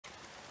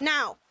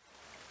Now,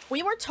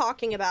 we were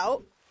talking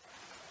about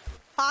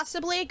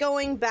possibly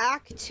going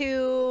back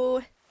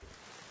to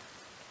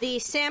the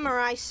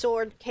samurai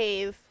sword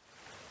cave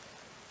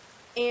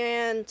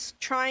and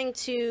trying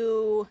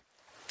to...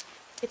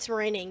 It's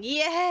raining.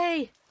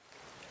 Yay!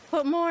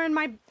 Put more in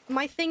my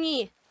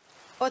thingy.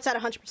 Oh, it's at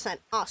 100%.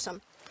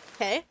 Awesome.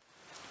 Okay.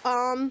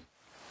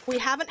 We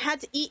haven't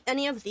had to eat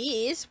any of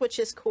these, which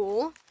is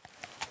cool.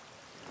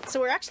 So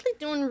we're actually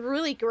doing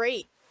really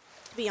great,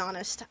 to be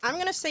honest. I'm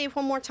gonna save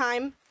one more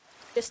time,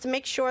 just to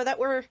make sure that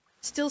we're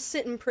still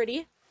sitting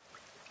pretty.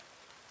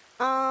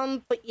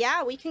 But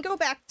yeah, we can go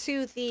back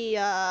to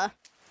the,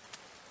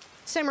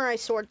 samurai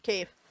sword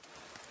cave.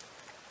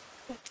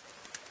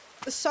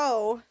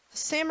 So, the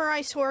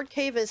samurai sword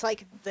cave is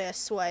like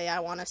this way, I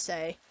want to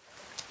say.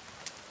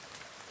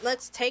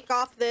 Let's take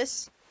off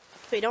this,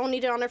 so we don't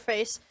need it on our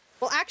face.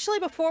 Well, actually,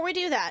 before we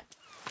do that,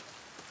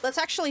 let's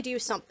actually do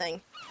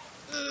something.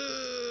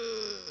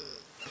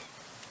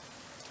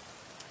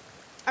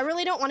 I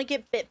really don't want to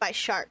get bit by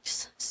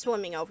sharks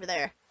swimming over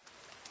there.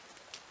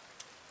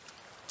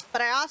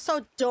 But I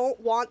also don't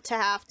want to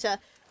have to...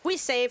 We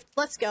saved.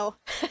 Let's go.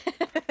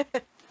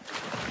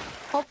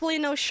 Hopefully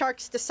no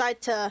sharks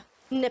decide to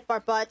nip our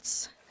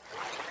butts.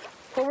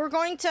 But we're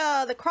going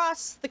to...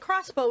 The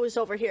crossbow is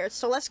over here,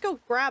 so let's go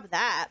grab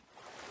that.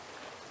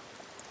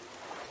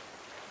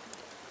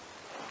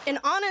 And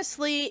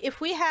honestly, if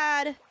we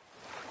had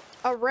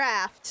a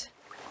raft...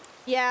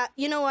 Yeah,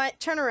 you know what?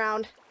 Turn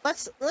around.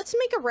 Let's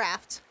make a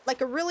raft.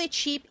 Like a really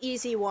cheap,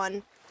 easy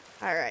one.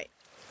 Alright.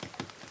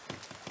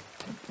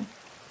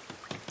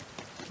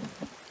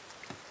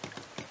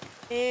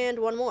 And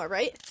one more,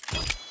 right?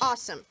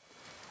 Awesome.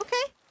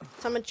 Okay.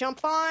 So I'm gonna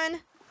jump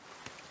on.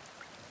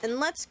 And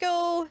let's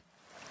go...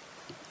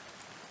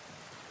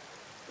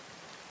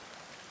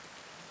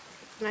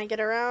 Can I get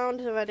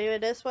around if I do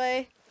it this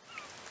way?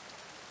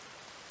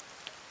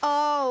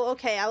 Oh,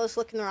 okay. I was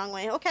looking the wrong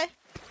way. Okay.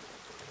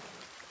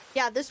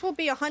 Yeah, this will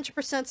be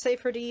 100%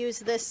 safer to use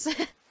this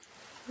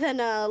than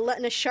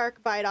letting a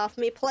shark bite off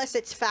me. Plus,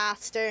 it's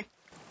faster.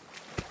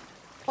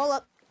 Hold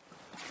up.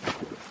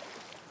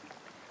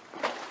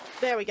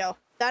 There we go.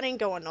 That ain't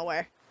going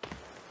nowhere.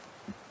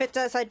 If it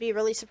does, I'd be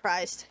really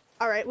surprised.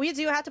 Alright, we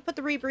do have to put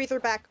the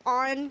rebreather back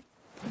on.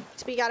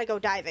 So we gotta go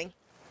diving.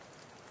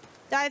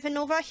 Diving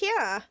over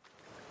here.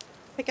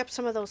 Pick up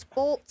some of those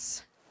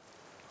bolts.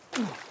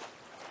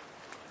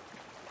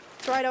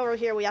 It's right over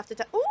here we have to...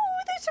 Ooh,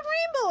 there's a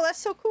rainbow! That's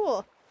so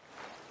cool.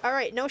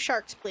 Alright, no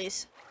sharks,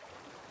 please.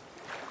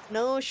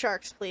 No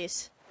sharks,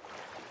 please.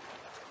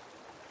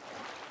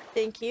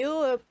 Thank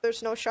you. If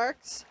there's no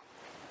sharks.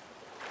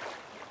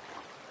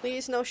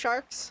 Please, no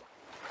sharks.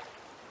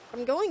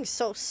 I'm going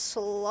so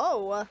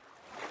slow.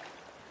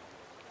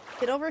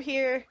 Get over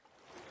here.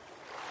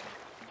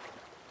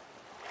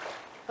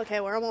 Okay,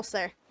 we're almost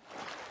there.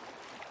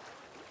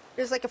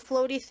 There's like a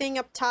floaty thing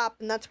up top,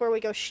 and that's where we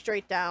go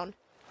straight down.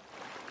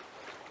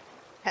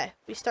 Okay,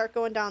 we start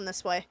going down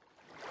this way.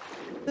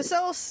 This is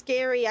so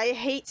scary. I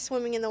hate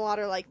swimming in the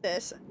water like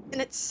this.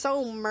 And it's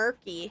so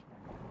murky.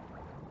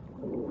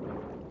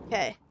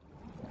 Okay.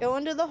 Go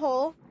into the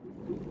hole.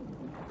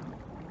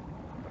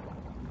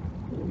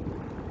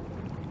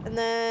 And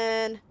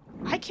then...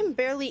 I can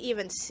barely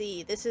even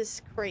see. This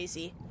is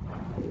crazy.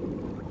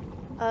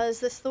 Is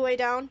this the way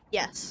down?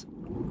 Yes.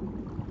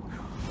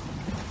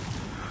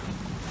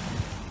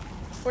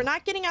 We're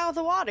not getting out of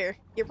the water.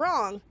 You're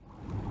wrong.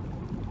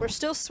 We're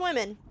still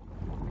swimming.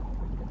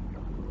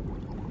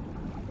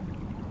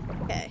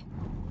 Okay.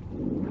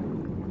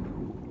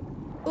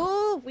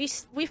 Ooh,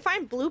 we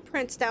find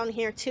blueprints down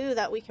here too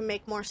that we can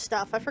make more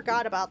stuff. I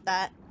forgot about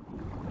that.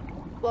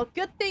 Well,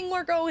 good thing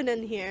we're going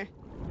in here.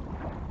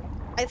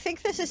 I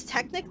think this is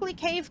technically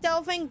cave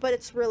delving, but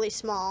it's really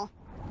small.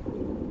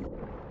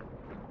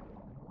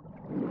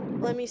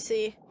 Let me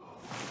see.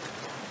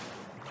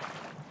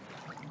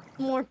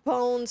 More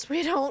bones.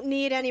 We don't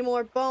need any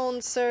more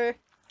bones, sir.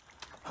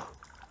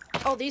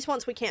 Oh, these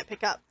ones we can't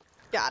pick up.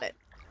 Got it.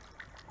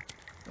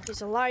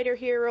 Use a lighter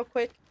here real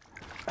quick.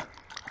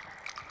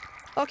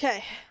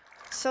 Okay.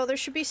 So there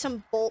should be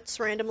some bolts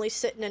randomly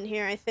sitting in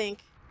here, I think.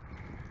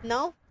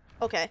 No?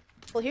 Okay.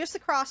 Well, here's the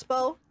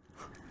crossbow.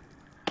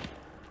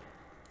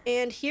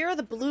 And here are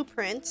the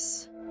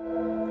blueprints.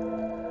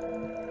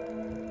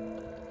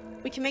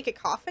 We can make a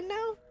coffin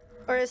now?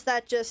 Or is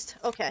that just...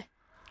 Okay.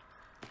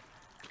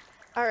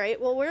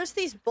 Alright, well, where's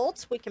these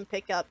bolts we can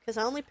pick up? Because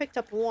I only picked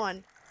up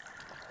one.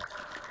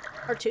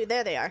 Or two.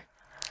 There they are.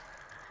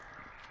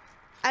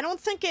 I don't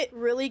think it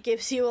really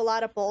gives you a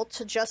lot of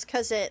bolts just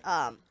because it,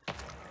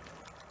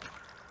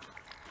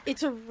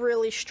 it's a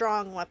really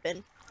strong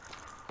weapon.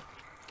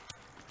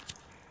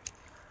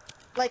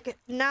 Like,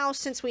 now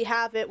since we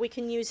have it, we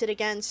can use it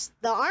against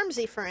the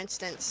Armsy, for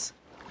instance.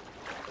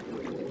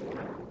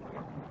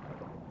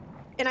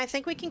 And I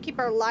think we can keep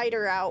our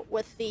lighter out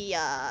with the,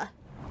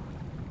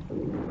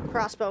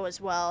 crossbow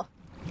as well.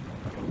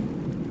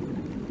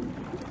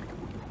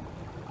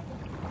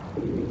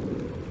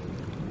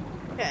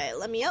 Okay,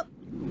 let me up.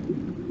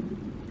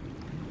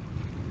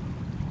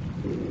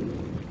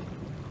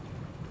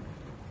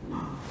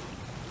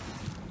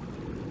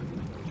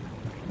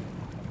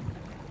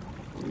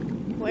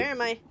 Where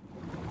am I?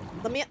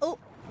 Let me... Oh!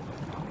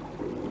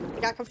 I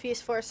got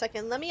confused for a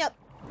second. Let me up.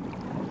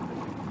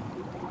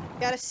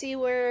 Gotta see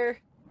where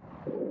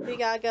we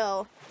gotta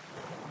go.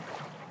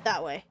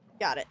 That way.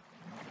 Got it.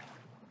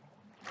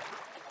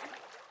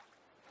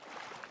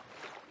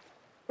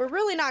 We're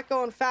really not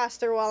going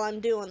faster while I'm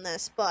doing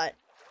this, but...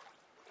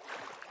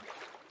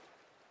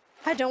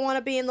 I don't want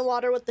to be in the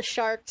water with the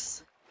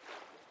sharks.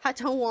 I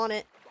don't want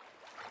it.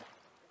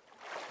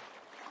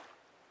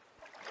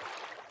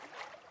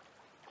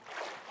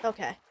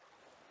 Okay.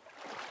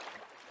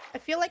 I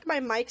feel like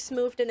my mic's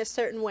moved in a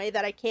certain way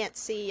that I can't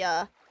see,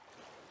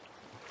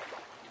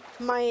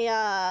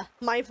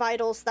 my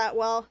vitals that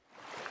well.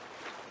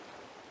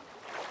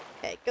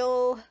 Okay,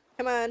 go.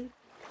 Come on.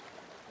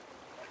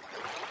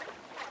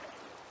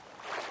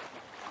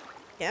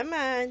 Come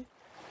on.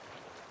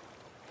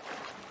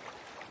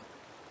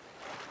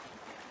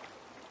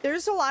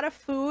 There's a lot of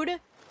food,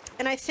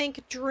 and I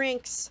think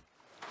drinks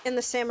in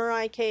the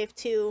samurai cave,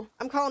 too.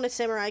 I'm calling it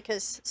samurai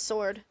because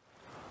sword.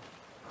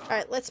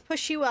 Alright, let's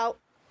push you out.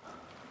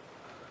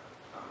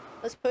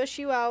 Let's push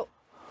you out.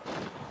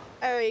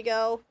 There you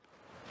go.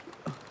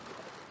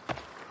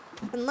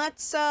 And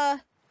let's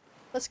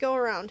go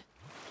around.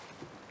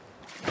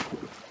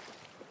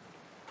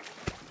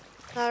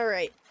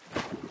 Alright.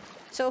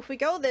 So if we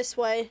go this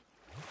way,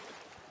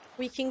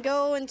 we can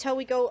go until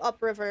we go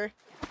upriver.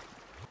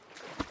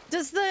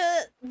 Does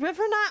the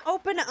river not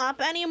open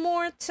up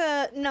anymore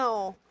to...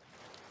 No.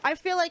 I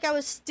feel like I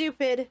was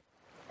stupid,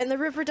 and the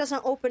river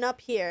doesn't open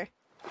up here.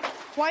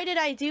 Why did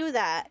I do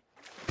that?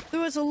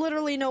 There was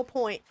literally no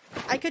point.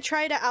 I could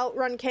try to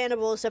outrun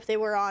cannibals if they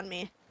were on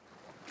me.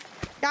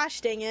 Gosh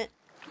dang it.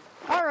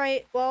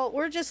 Alright, well,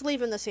 we're just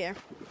leaving this here.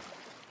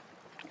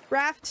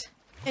 Raft,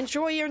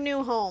 enjoy your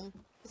new home.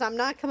 Because I'm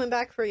not coming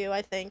back for you,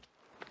 I think.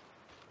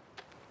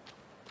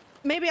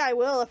 Maybe I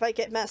will if I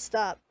get messed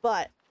up,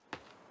 but...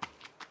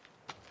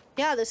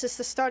 Yeah, this is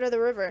the start of the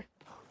river.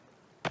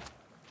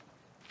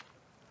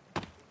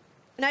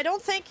 And I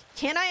don't think...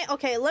 Can I...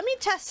 Okay, let me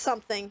test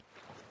something.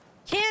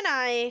 Can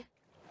I...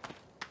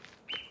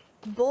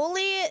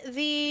 bully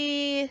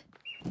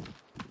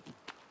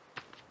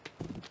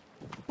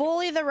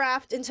the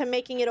raft into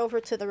making it over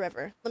to the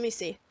river? Let me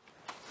see.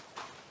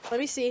 Let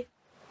me see.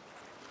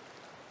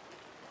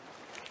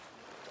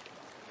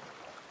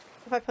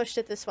 If I pushed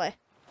it this way.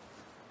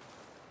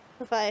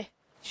 If I...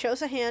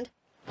 Shows a hand.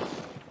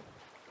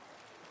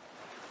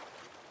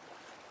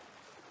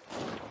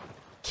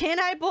 Can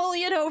I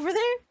bully it over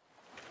there?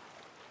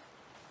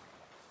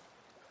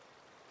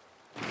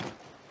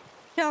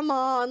 Come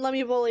on, let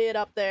me bully it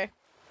up there.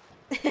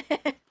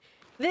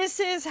 This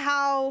is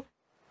how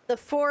the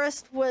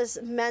forest was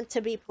meant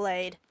to be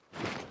played.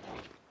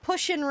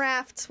 Pushing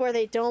rafts where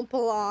they don't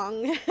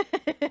belong.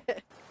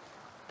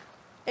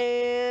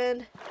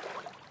 And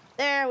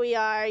there we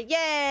are.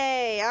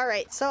 Yay!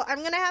 Alright, so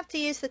I'm gonna have to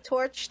use the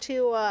torch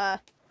to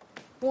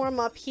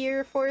warm up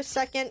here for a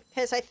second,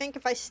 because I think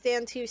if I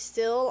stand too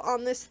still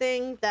on this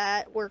thing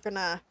that we're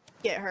gonna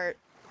get hurt.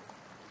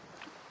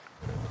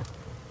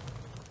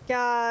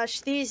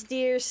 Gosh, these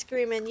deer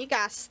screaming. You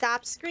gotta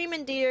stop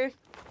screaming, deer.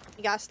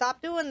 You gotta stop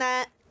doing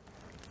that.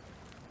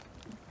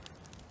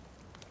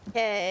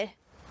 Okay.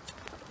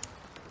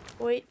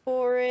 Wait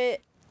for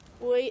it.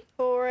 Wait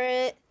for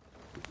it.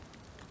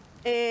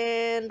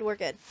 And we're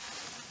good.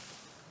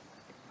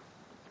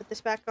 Put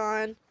this back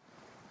on.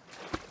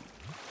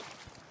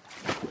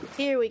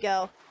 Here we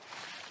go.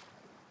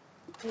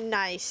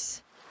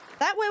 Nice.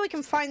 That way we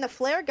can find the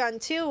flare gun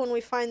too when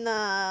we find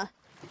the...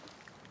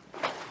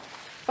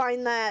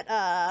 Find that,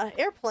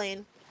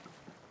 airplane.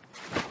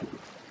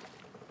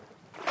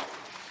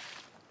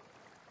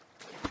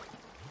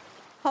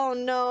 Oh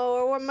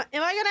no, am I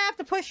gonna have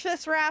to push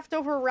this raft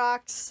over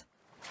rocks?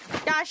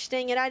 Gosh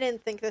dang it, I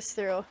didn't think this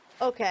through.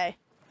 Okay.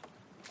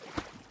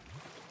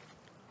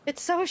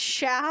 It's so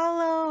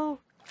shallow.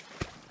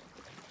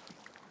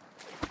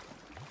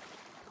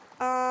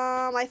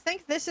 I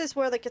think this is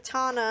where the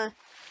katana...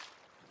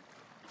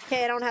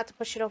 Okay, I don't have to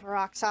push it over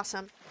rocks,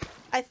 awesome.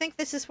 I think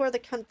this is where the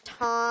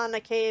katana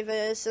cave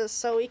is,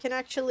 so we can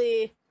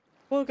actually...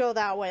 We'll go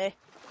that way.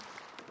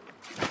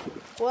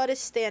 What is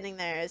standing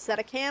there? Is that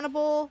a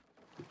cannibal?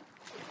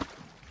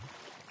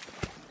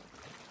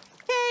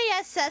 ¿Qué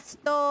es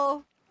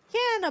esto?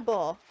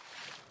 Cannibal.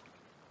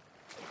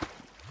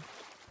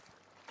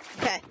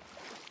 Okay,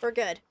 we're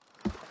good.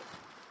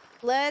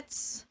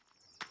 Let's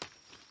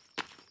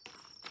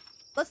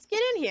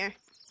get in here.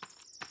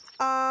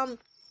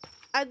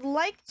 I'd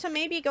like to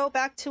maybe go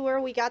back to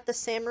where we got the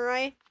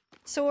samurai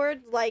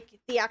sword, like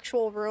the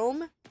actual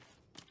room,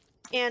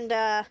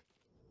 and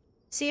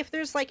see if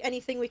there's like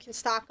anything we can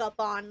stock up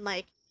on,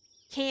 like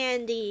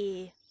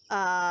candy.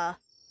 No,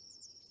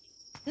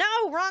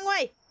 wrong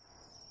way.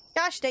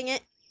 Gosh dang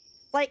it.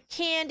 Like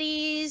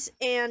candies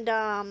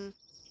and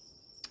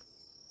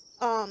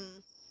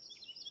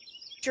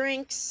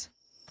drinks,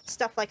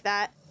 stuff like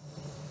that.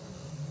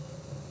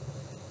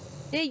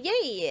 Yeah,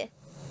 yeah.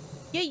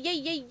 Yeah, yeah,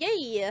 yeah,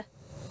 yeah.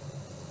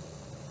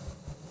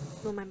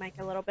 Move my mic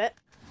a little bit.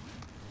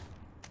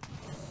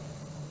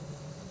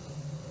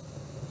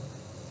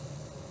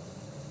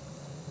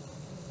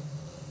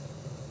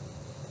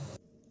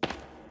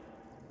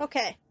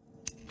 Okay.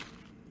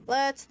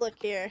 Let's look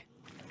here.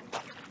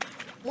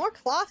 More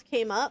cloth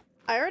came up.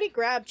 I already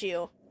grabbed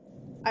you.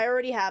 I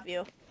already have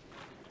you.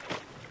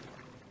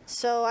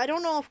 So I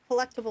don't know if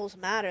collectibles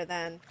matter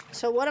then.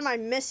 So what am I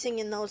missing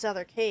in those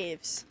other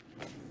caves?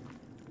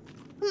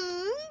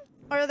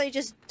 Or they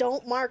just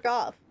don't mark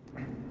off?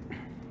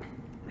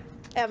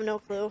 I have no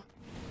clue.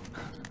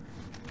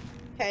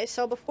 Okay,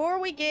 so before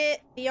we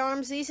get the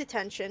Armsy's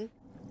attention,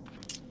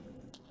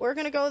 we're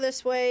gonna go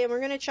this way and we're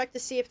gonna check to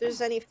see if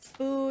there's any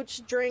foods,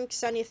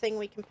 drinks, anything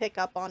we can pick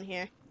up on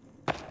here.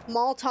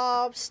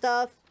 Molotov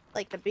stuff,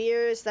 like the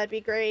beers, that'd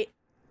be great.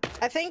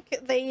 I think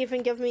they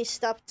even give me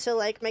stuff to,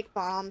 like, make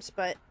bombs,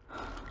 but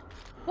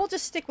we'll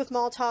just stick with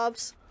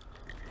Molotovs.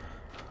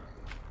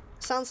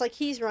 Sounds like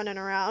he's running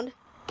around.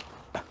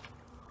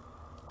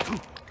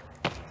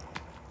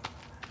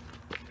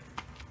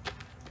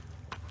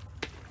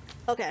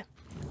 Okay.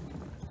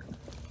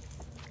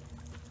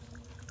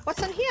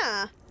 What's in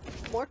here?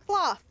 More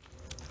cloth.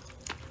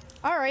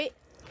 Alright.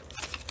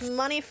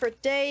 Money for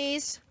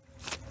days.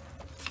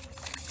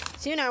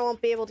 Soon I won't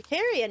be able to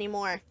carry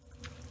anymore.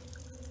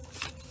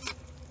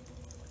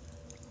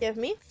 Give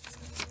me.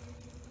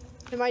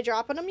 Am I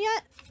dropping them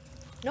yet?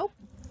 Nope.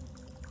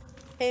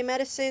 Okay,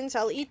 medicines.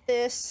 I'll eat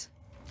this.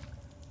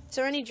 Is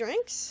there any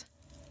drinks?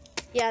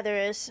 Yeah, there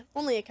is.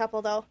 Only a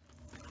couple, though.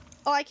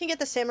 Oh, I can get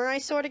the samurai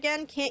sword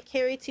again. Can't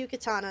carry 2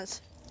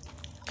 katanas.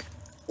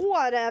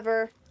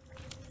 Whatever.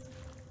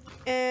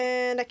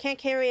 And I can't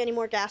carry any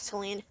more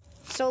gasoline.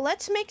 So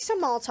let's make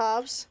some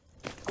Molotovs.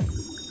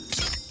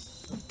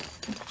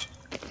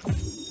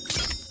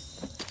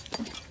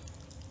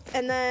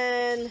 And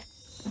then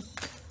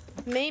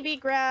maybe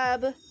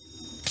grab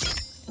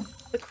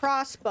the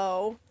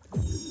crossbow.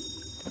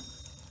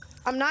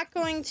 I'm not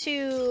going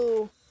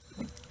to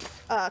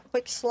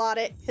quick slot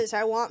it because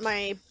I want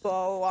my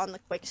bow on the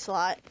quick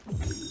slot.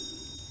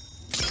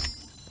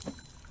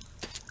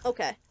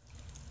 Okay.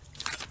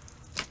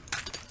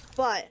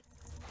 But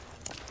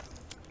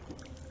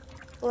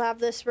we'll have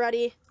this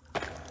ready.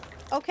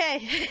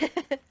 Okay.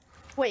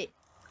 Wait.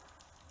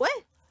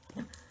 What?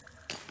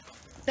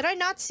 Did I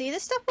not see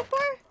this stuff before?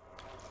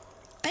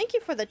 Thank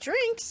you for the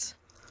drinks.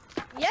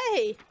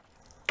 Yay.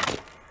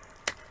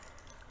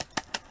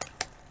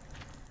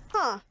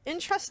 Huh.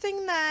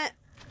 Interesting that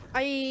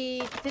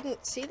I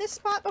didn't see this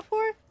spot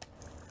before.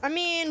 I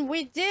mean,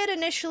 we did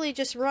initially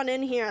just run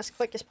in here as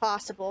quick as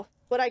possible.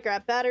 Would I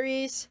grab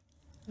batteries?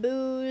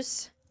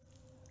 Booze?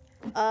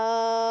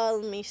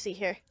 Let me see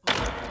here.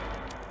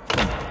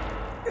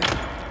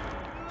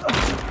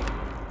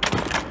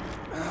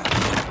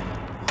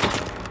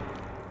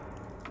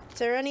 Is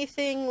there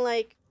anything,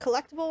 like,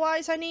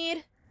 collectible-wise I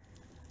need?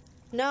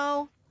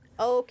 No?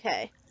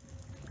 Okay.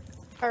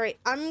 Alright,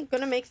 I'm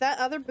gonna make that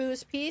other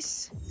booze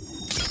piece.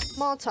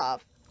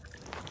 Molotov.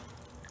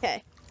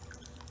 Okay.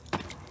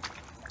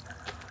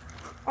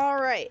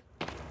 Alright.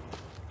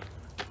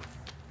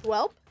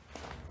 Well,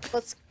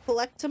 let's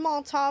collect a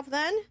Molotov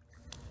then.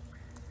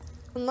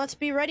 And let's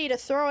be ready to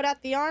throw it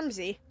at the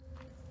Armsy.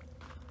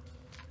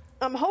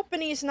 I'm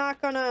hoping he's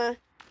not gonna,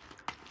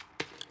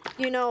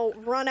 you know,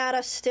 run at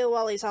us still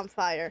while he's on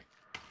fire.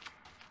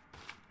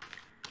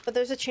 But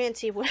there's a chance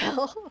he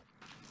will.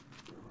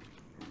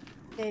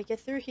 Okay, get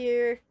through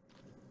here.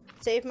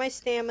 Save my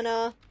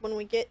stamina when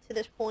we get to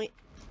this point.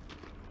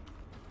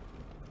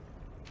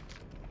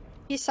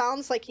 He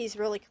sounds like he's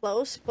really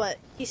close, but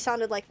he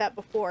sounded like that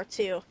before,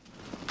 too.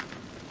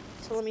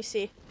 So let me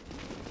see.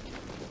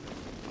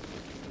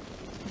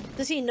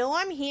 Does he know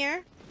I'm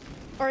here?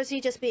 Or is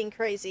he just being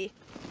crazy?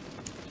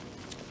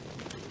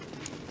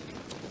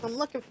 I'm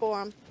looking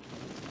for him.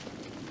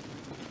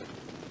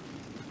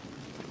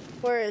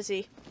 Where is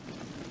he?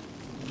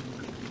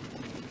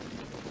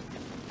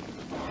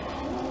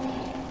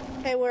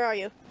 Hey, where are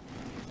you?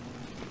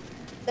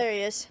 There he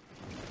is.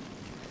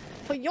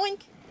 Oh,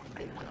 yoink!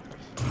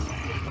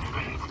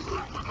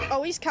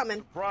 Oh, he's coming.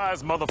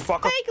 Surprise,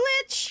 motherfucker! Hey,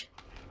 Glitch!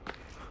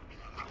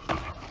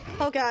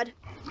 Oh, God.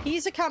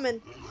 He's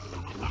a-coming.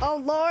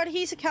 Oh, Lord,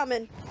 he's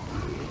a-coming.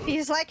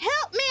 He's like,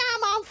 help me,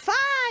 I'm on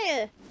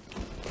fire!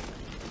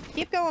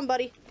 Keep going,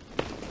 buddy.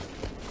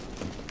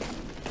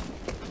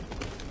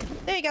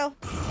 There you go.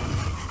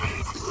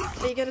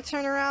 Are you gonna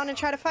turn around and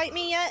try to fight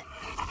me yet?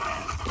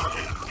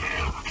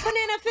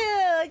 Banana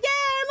field!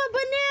 Yeah, I'm a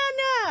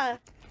banana!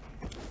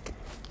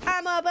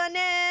 I'm a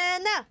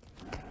banana!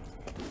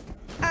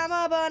 I'm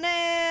a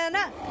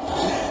banana!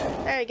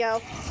 There you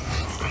go.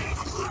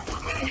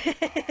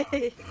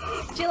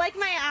 Do you like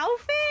my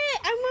outfit?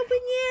 I'm a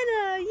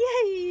banana!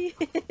 Yay!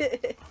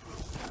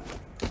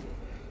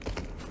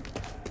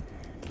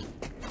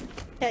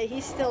 Okay,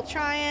 he's still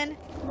trying.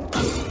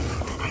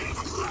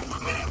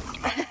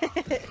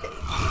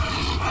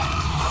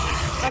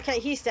 Okay,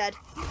 he's dead.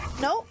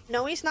 No,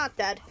 no, he's not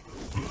dead.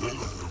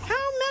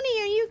 How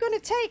many are you gonna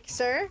take,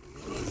 sir?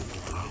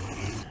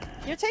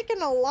 You're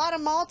taking a lot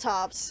of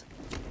Molotovs.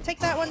 Take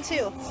that one,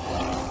 too.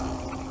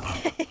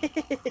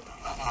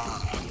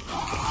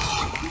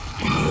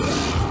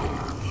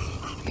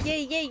 Yeah,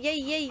 yeah, yeah,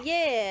 yeah,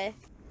 yeah.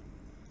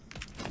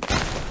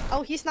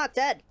 Oh, he's not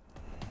dead.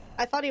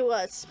 I thought he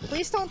was.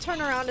 Please don't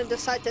turn around and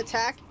decide to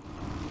attack.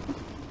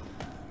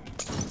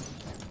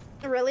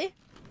 Really?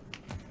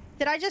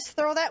 Did I just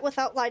throw that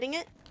without lighting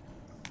it?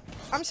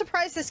 I'm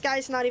surprised this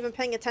guy's not even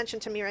paying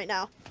attention to me right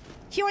now.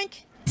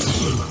 Yoink!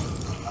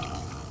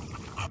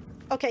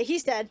 Okay,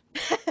 he's dead.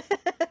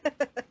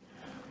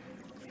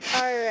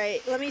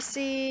 Alright, let me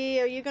see.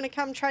 Are you gonna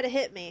come try to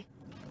hit me?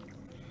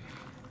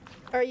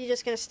 Or are you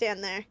just gonna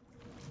stand there?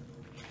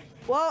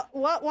 Well,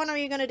 what one are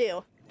you gonna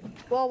do?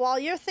 Well, while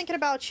you're thinking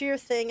about your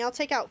thing, I'll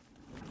take out...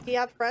 Do you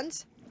have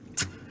friends?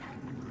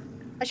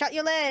 I shot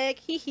your leg.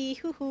 Hee hee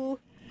hoo hoo.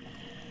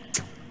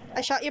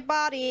 I shot your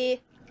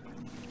body.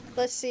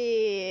 Let's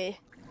see.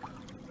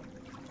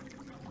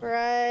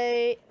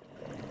 Right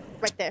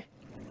there.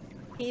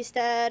 He's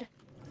dead.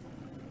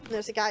 And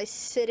there's a guy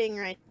sitting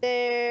right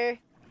there.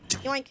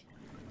 Yoink.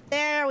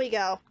 There we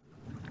go.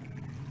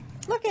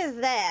 Look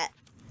at that.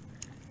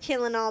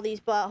 Killing all these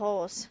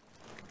buttholes.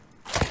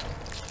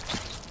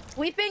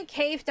 We've been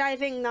cave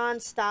diving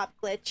non-stop,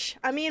 Glitch.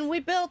 I mean, we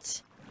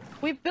built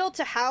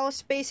a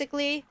house,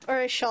 basically, or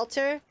a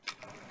shelter.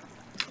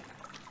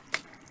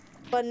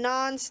 But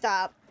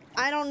non-stop.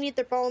 I don't need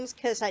their bones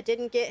because I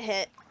didn't get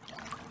hit.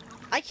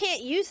 I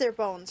can't use their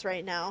bones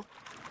right now.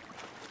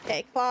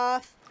 Okay,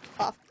 cloth.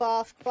 Cloth,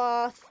 cloth,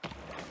 cloth.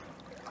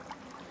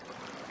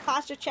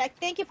 Posture check.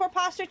 Thank you for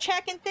posture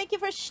check and thank you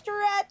for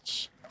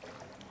stretch.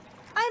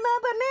 I'm a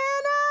banana!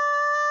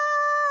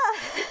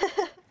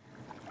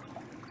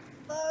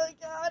 Oh my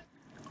god.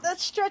 That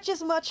stretch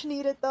is much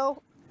needed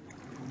though.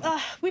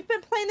 We've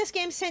been playing this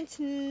game since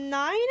 9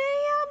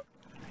 a.m.?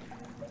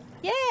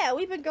 Yeah,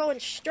 we've been going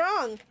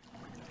strong.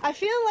 I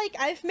feel like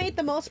I've made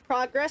the most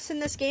progress in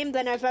this game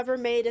than I've ever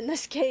made in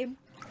this game.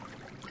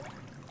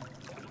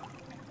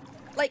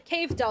 Like,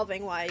 cave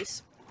delving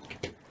wise.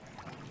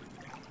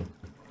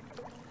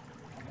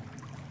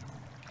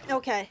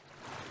 Okay.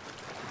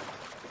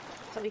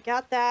 So we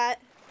got that.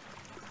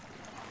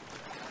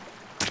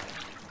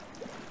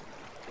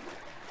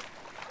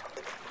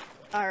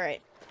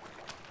 Alright.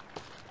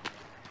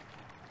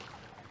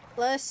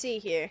 Let's see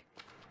here.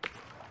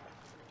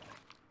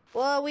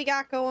 What we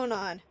got going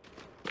on?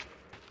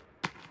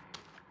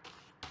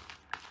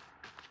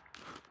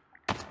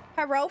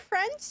 Hello,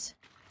 friends?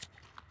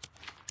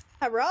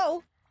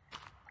 Hello?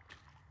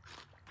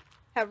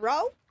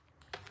 Hello?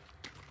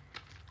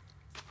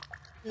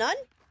 None?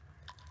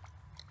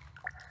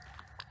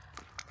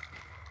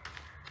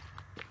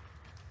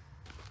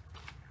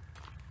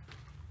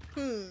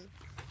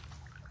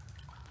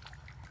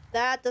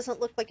 That doesn't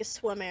look like a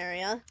swim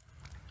area.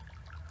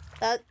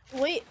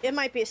 Wait, it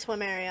might be a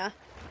swim area.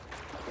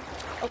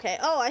 Okay,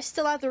 oh, I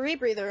still have the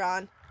rebreather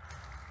on.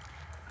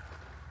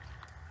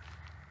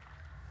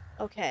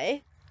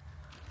 Okay.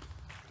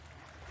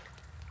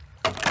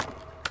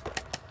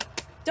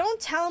 Don't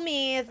tell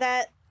me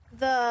that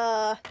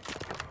the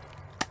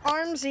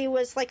Armsy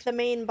was like the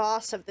main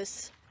boss of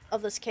this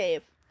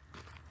cave.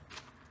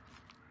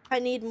 I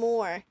need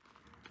more.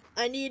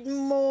 I need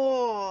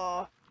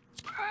more.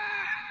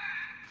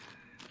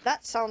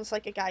 That sounds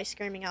like a guy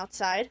screaming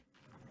outside.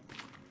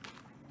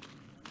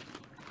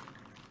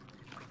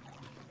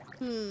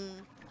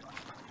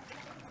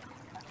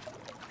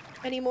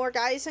 Any more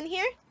guys in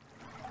here?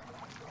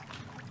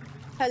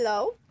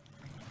 Hello?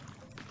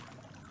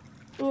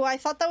 Ooh, I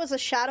thought that was a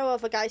shadow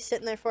of a guy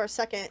sitting there for a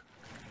second.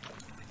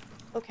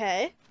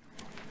 Okay.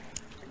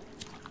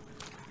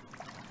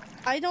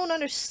 I don't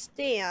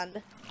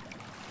understand.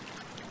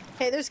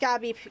 Okay, there's gotta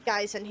be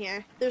guys in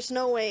here. There's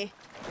no way.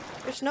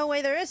 There's no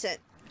way there isn't.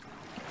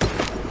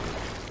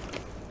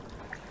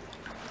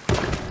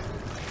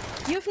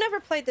 You've never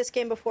played this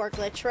game before,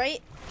 Glitch,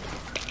 right?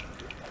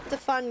 It's a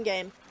fun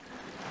game.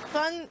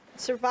 Fun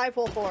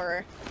survival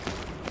horror.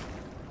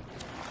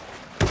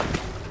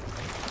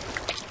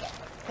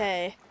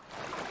 Okay.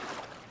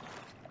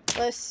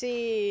 Let's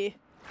see.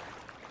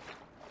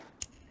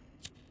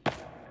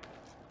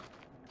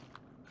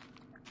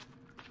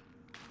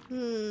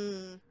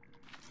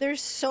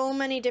 There's so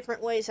many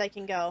different ways I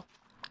can go.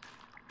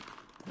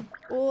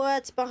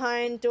 What's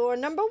behind door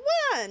number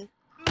 1?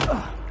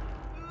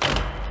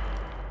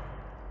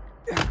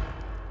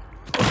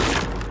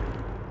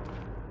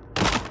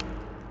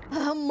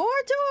 More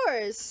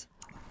doors!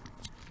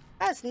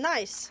 That's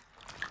nice.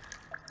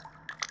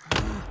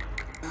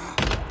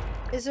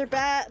 Is there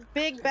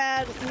big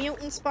bad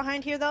mutants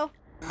behind here though?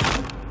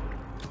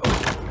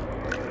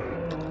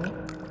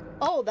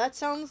 Oh, that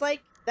sounds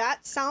like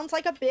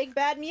a big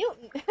bad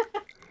mutant.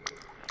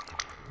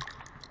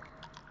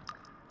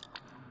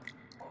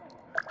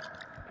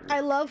 I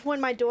love when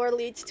my door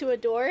leads to a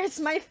door. It's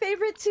my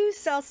favorite too,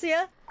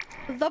 Celsia.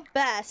 The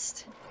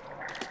best.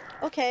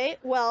 Okay,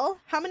 well,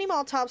 how many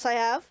Molotovs I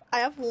have? I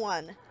have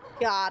 1.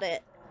 Got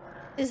it.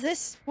 Is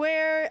this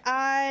where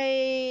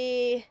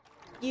I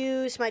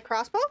use my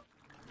crossbow?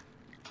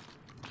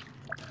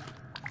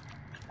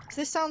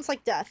 This sounds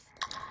like death.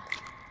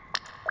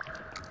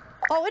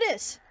 Oh, it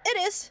is.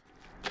 It is.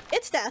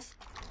 It's death.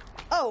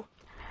 Oh.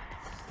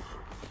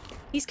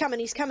 He's coming,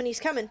 he's coming, he's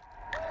coming.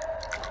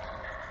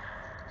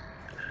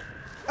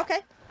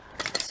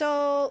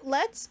 So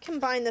let's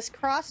combine this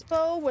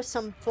crossbow with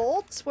some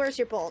bolts. Where's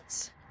your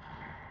bolts?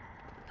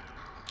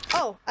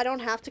 Oh, I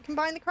don't have to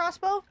combine the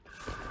crossbow?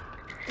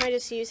 Can I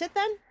just use it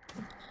then?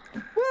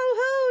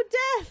 Woohoo!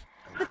 Death!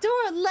 The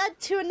door led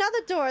to another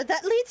door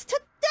that leads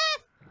to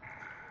death!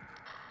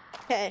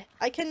 Okay,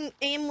 I can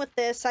aim with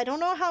this. I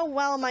don't know how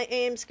well my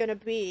aim's gonna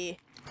be.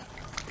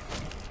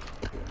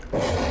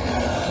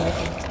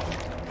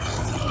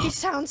 He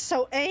sounds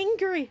so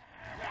angry.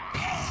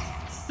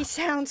 He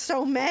sounds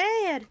so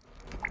mad.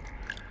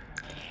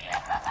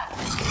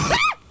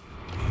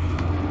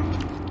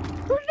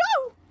 Oh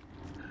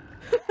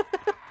no!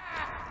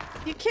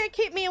 You can't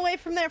keep me away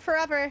from there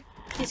forever.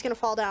 He's gonna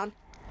fall down.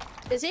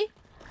 Is he?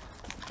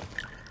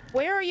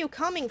 Where are you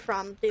coming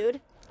from,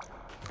 dude?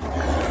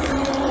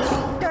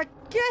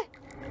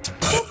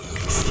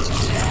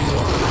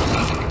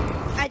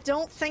 I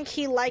don't think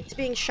he liked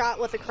being shot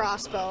with a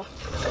crossbow.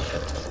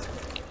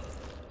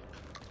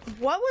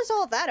 What was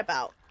all that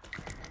about?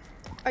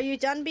 Are you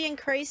done being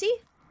crazy?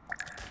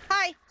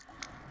 Hi.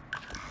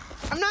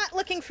 I'm not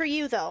looking for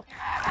you, though.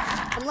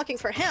 I'm looking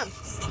for him.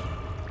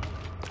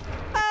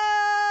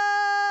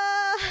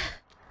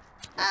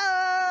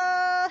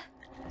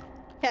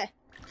 Okay.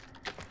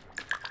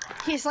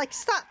 He's like,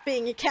 stop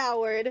being a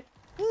coward.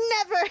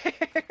 Never!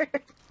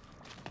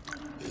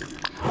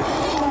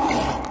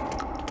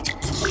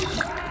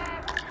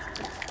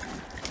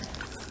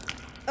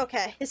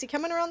 Okay, is he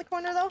coming around the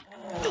corner, though?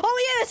 Oh,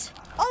 he is!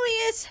 Oh, he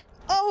is!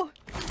 Oh!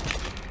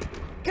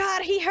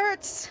 God, he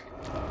hurts!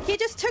 He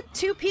just took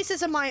 2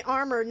 pieces of my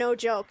armor, no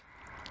joke.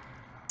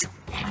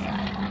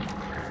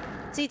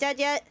 Is he dead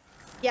yet?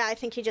 Yeah, I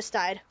think he just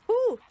died.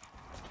 Whew!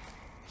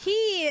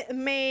 He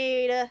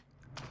made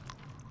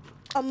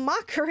a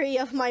mockery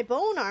of my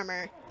bone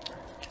armor.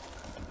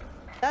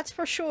 That's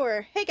for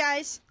sure. Hey,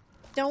 guys.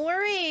 Don't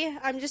worry.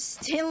 I'm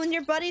just stealing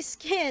your buddy's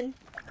skin.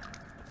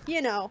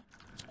 You know.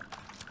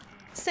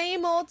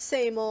 Same old,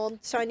 same old.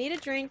 So I need a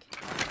drink.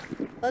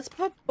 Let's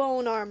put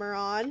bone armor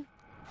on.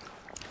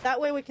 That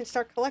way we can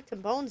start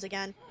collecting bones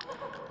again.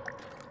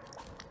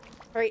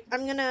 Alright,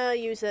 I'm gonna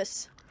use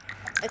this.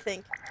 I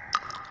think.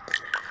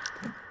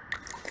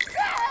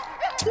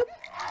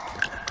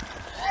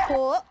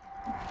 Oh.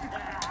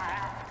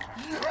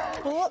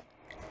 Oh.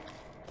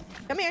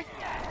 Come here.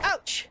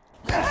 Ouch.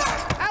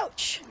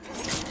 Ouch.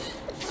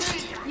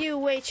 You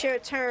wait your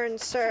turn,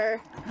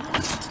 sir.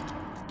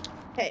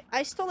 Okay,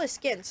 I stole his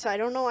skin, so I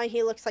don't know why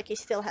he looks like he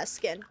still has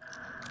skin.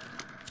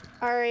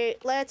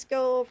 Alright, let's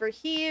go over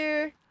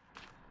here.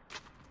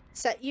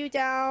 Set you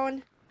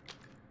down.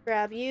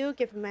 Grab you.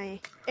 Give him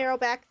my arrow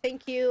back.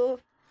 Thank you.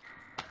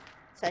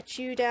 Set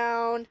you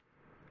down.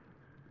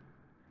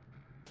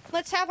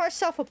 Let's have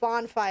ourselves a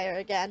bonfire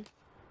again.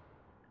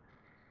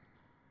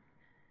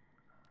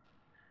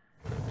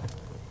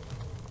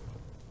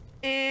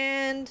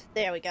 And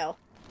there we go.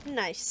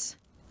 Nice.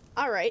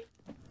 Alright.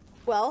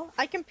 Well,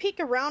 I can peek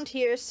around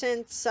here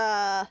since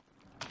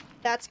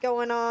that's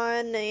going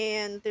on,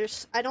 and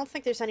I don't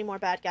think there's any more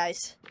bad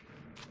guys.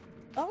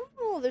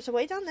 Oh, there's a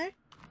way down there.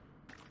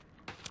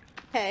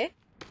 Okay.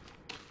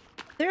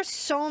 There's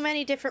so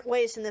many different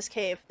ways in this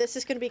cave. This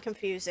is going to be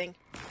confusing.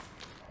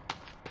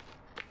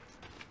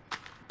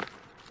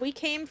 We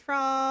came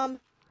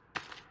from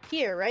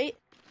here, right?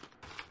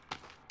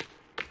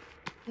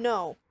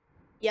 No.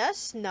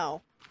 Yes?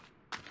 No.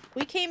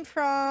 We came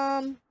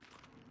from...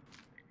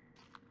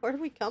 Where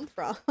did we come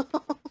from?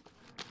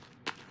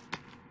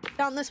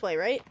 Down this way,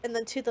 right? And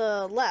then to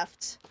the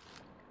left.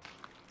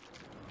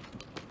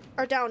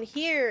 Or down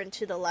here and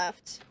to the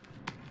left.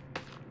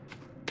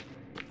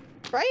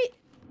 Right?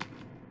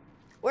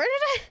 Where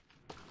did I...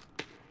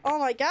 Oh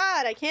my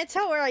god, I can't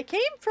tell where I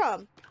came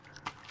from.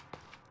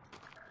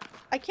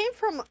 I came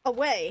from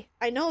away.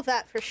 I know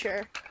that for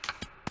sure.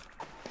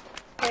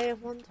 Okay,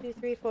 1, 2,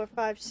 3, 4,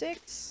 5,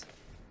 6.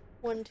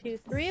 1, 2,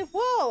 3.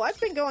 Whoa, I've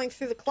been going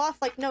through the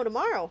cloth like no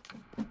tomorrow.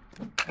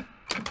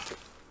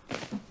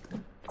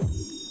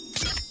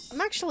 I'm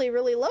actually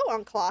really low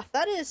on cloth.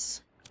 That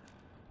is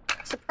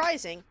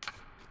surprising.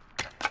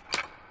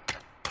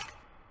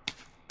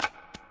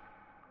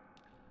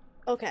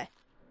 Okay.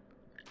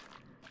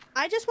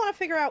 I just want to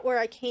figure out where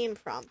I came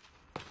from.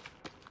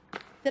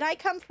 Did I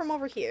come from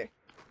over here?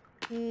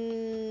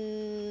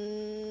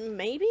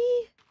 Maybe?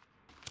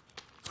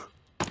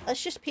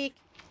 Let's just peek.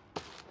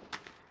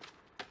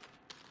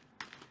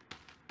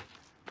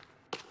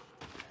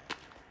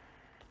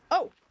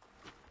 Oh.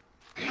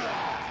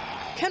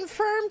 Can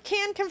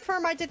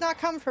confirm I did not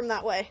come from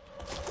that way.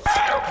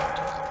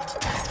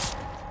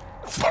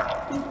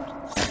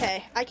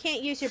 Okay, I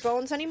can't use your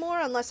bones anymore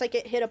unless I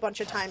get hit a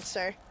bunch of times,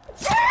 sir.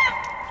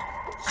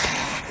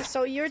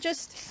 So you're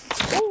just...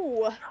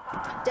 Ooh,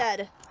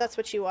 dead. That's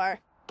what you are.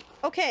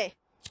 Okay.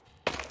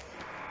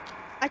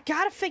 I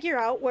gotta figure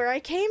out where I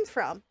came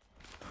from.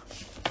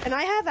 And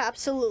I have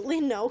absolutely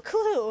no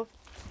clue.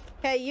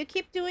 Okay, you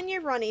keep doing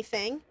your runny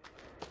thing.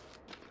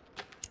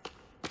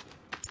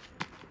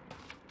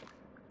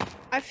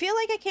 I feel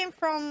like I came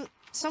from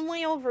some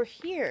way over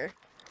here.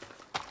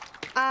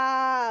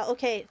 Ah,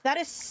 okay. That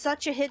is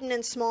such a hidden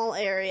and small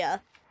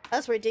area.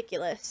 That's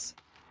ridiculous.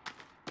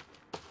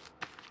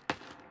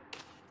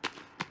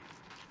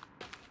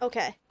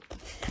 Okay.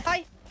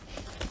 Hi!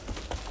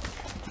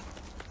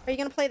 Are you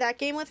gonna play that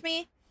game with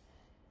me?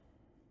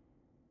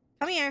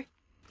 Come here.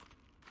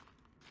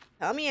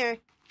 Come here.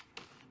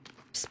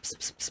 Psst, psst,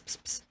 psst, psst, psst,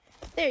 psst.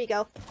 There you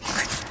go.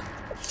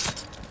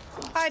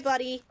 Hi,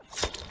 buddy.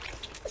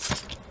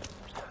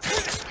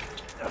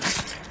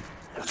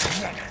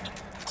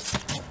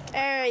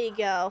 There you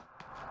go.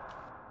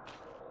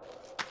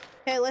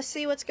 Okay, let's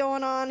see what's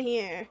going on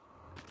here.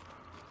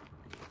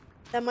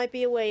 That might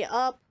be a way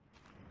up.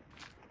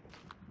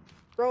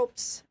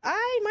 Ropes.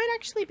 I might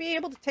actually be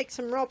able to take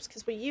some ropes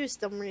because we used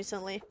them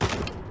recently.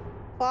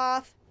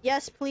 Cloth.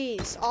 Yes,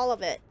 please. All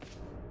of it.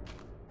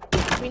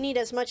 We need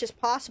as much as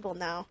possible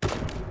now.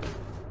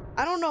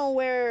 I don't know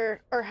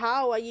where or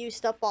how I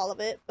used up all of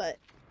it, but...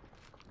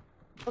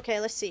 Okay,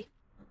 let's see.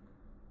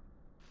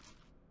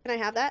 Can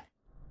I have that?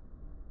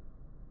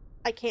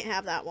 I can't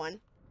have that one.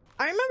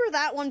 I remember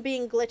that one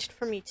being glitched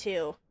for me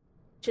too,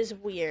 which is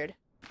weird.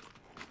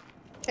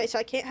 Okay, so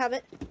I can't have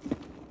it.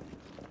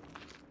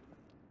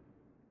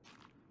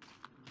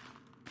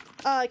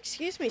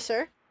 Excuse me,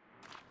 sir.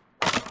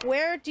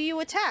 Where do you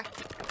attack?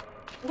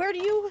 Where do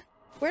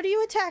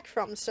you attack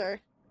from, sir?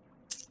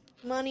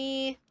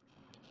 Money.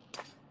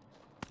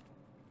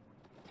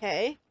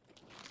 Okay.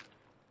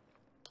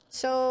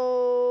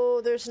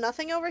 So, there's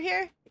nothing over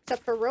here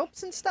except for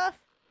ropes and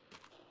stuff.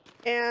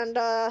 And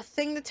a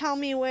thing to tell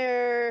me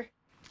where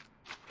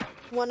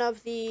one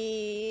of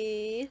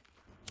the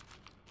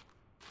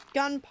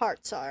gun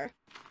parts are.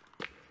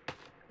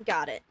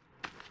 Got it.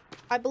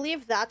 I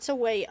believe that's a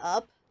way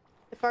up,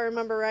 if I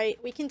remember right.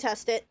 We can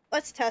test it.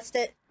 Let's test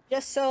it.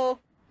 Just so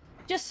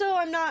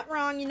I'm not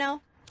wrong, you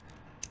know?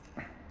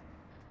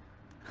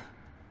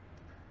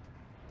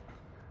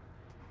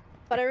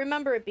 But I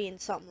remember it being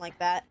something like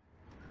that.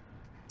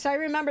 So I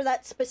remember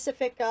that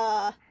specific,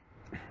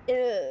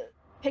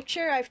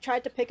 picture I've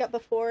tried to pick up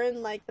before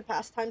in, like, the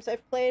past times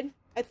I've played.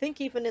 I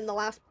think even in the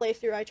last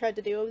playthrough I tried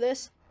to do of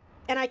this.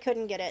 And I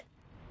couldn't get it.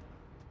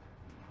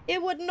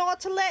 It would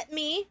not let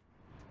me.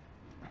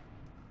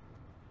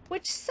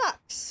 Which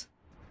sucks.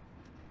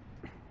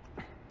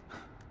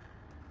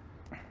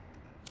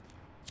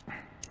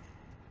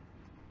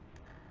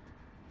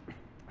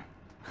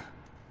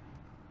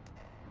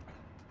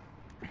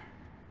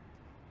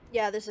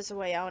 Yeah, this is a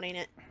way out, ain't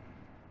it?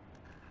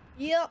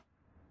 Yep.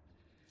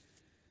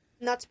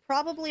 And that's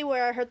probably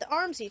where I heard the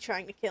armsy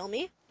trying to kill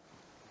me.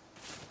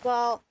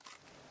 Well,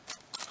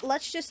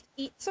 let's just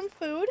eat some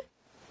food.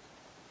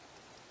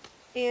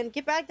 And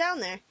get back down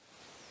there.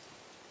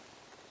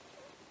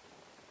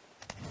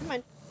 Come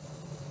on.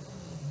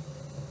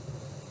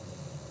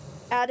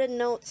 Added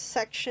notes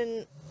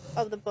section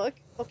of the book.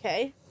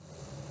 Okay.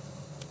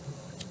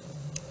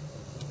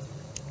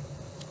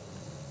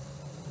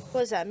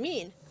 What does that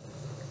mean?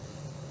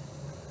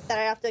 That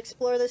I have to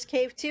explore this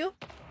cave too?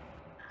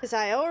 Because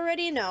I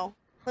already know.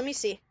 Let me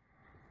see.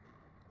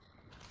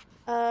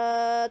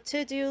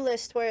 To-do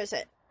list. Where is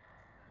it?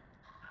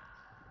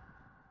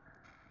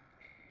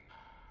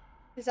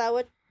 Is that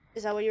what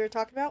you were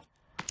talking about?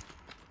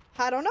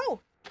 I don't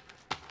know.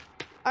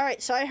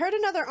 Alright, so I heard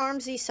another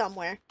armsy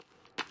somewhere.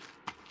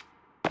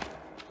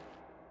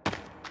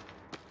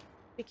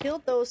 We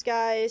killed those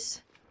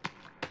guys.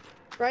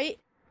 Right?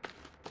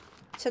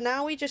 So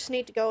now we just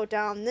need to go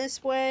down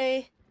this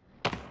way.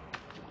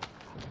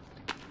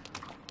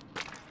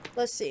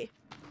 Let's see.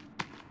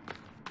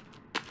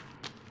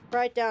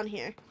 Right down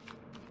here.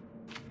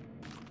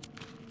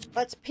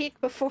 Let's peek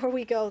before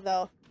we go,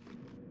 though.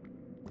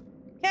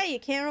 Okay, you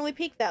can't really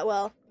peek that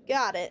well.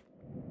 Got it.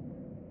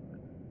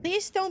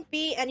 Please don't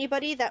be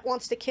anybody that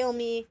wants to kill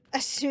me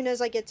as soon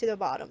as I get to the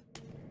bottom.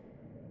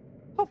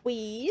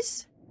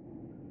 Please.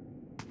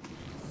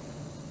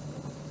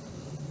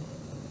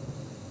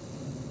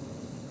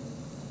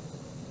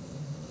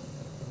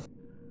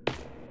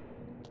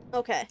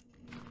 Okay.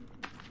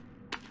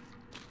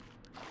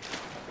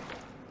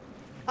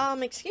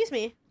 Excuse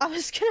me. I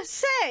was gonna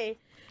say.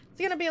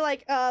 It's gonna be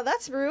like,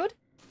 that's rude.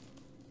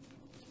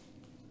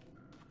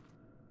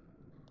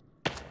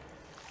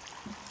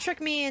 Trick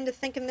me into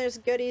thinking there's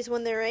goodies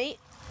when there ain't.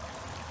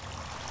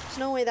 There's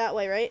no way that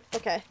way, right?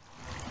 Okay.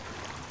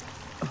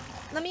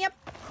 Let me up.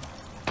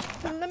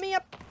 Let me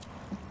up.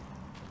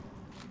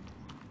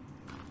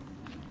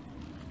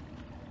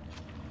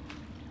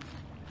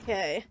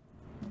 Okay.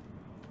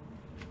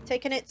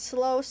 Taking it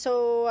slow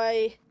so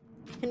I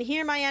can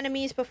hear my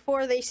enemies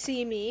before they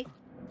see me.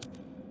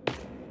 I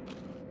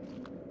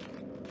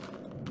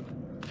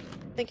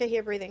think I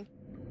hear breathing.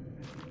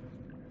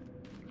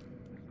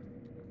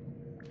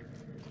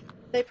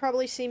 They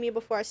probably see me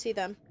before I see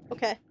them.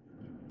 Okay.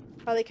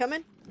 Are they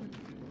coming?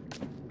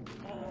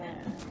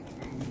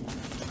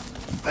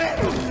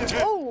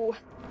 Oh!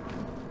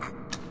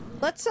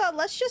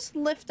 Let's just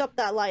lift up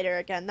that lighter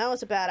again. That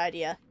was a bad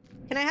idea.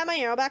 Can I have my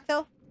arrow back,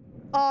 though?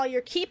 Oh,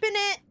 you're keeping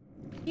it?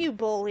 You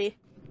bully.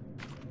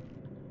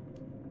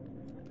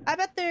 I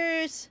bet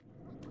there's...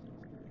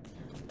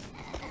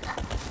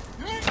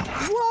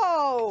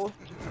 Whoa!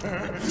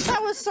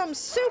 That was some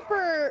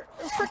super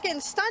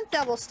freaking stunt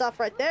devil stuff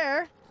right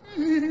there.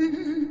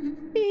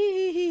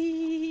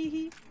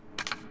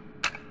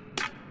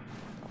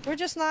 We're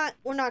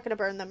not gonna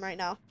burn them right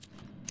now.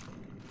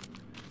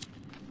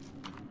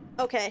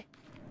 Okay.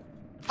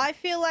 I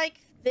feel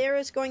like there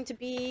is going to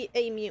be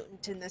a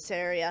mutant in this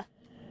area.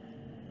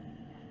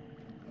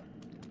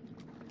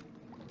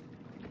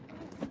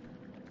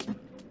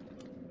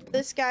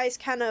 This guy's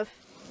kind of,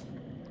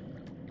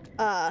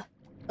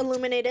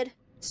 illuminated,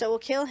 so we'll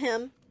kill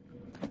him.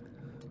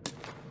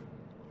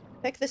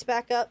 Pick this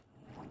back up.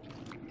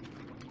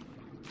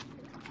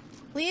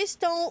 Please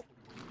don't...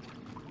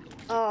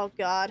 Oh,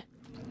 God.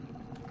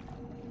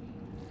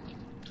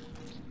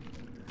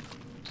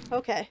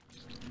 Okay.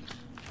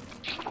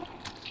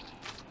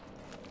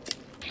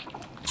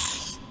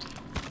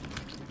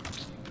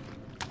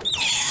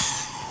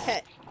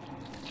 Okay.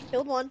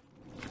 Killed one.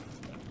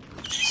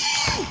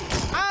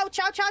 Ouch,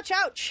 ouch, ouch,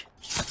 ouch!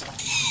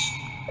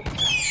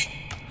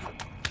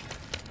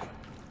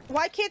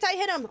 Why can't I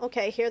hit him?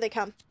 Okay, here they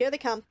come. Here they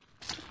come.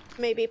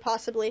 Maybe,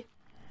 possibly.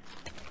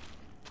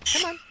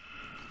 Come on.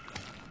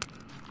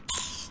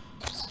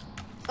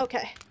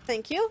 Okay,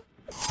 thank you.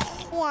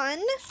 1,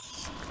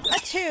 a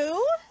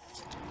 2.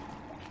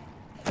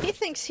 He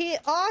thinks he...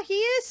 Oh, he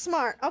is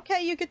smart.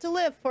 Okay, you get to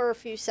live for a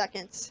few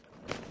seconds.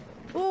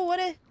 Ooh, what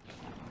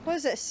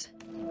is this?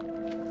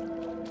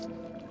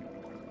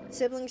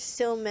 Siblings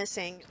still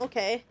missing.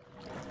 Okay.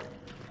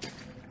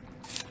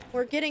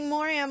 We're getting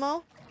more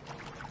ammo.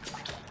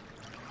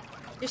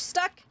 You're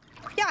stuck?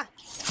 Yeah.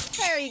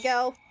 There you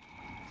go.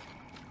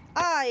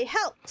 I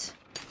helped.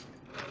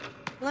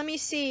 Let me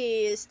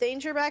see. Is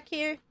danger back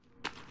here?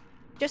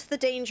 Just the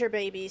danger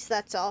babies,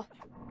 that's all.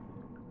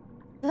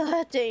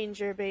 The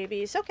danger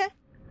babies. Okay.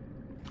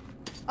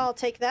 I'll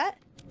take that.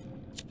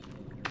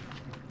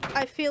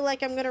 I feel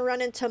like I'm gonna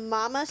run into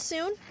Mama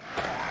soon.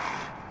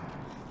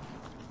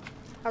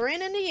 I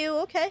ran into you.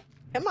 Okay.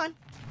 Come on.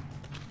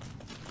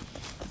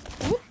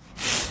 Whoop.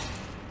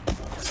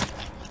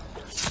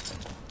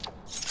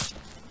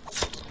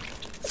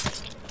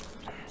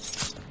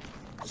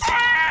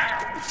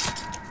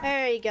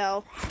 There you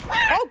go.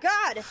 Oh,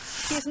 God.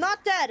 He's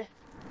not dead.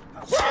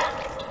 And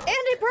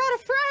he brought a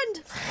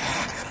friend.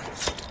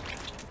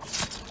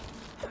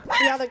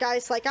 The other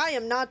guy's like, I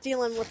am not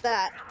dealing with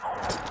that.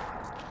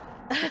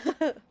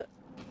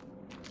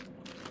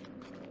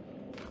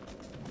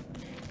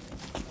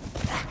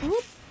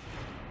 Whoop.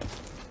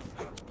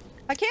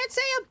 I can't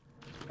see him.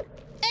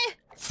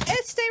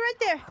 Stay right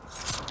there.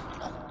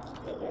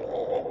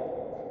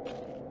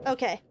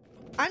 Okay.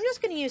 I'm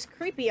just gonna use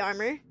creepy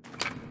armor.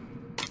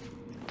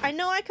 I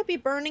know I could be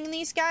burning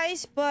these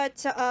guys,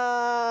 but,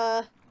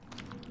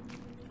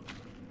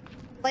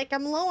 like,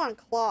 I'm low on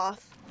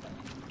cloth.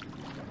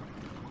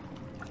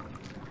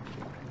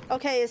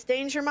 Okay, is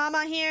Danger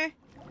Mama here?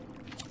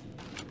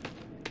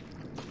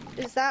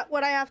 Is that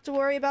what I have to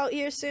worry about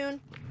here soon?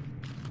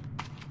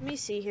 Let me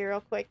see here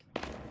real quick.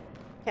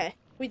 Okay,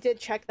 we did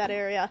check that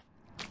area.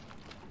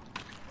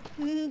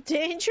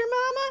 Danger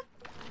Mama?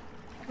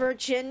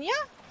 Virginia?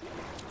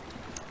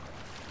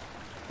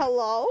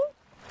 Hello?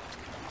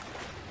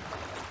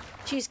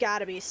 She's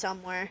gotta be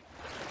somewhere.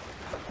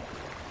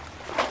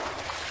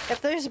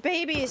 If there's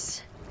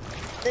babies,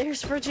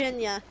 there's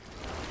Virginia.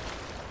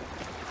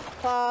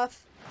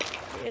 Cloth.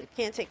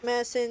 Can't take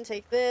medicine,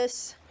 take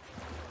this.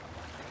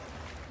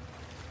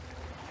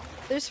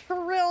 There's for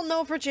real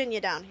no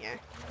Virginia down here.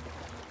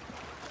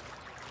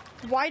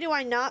 Why do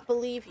I not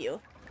believe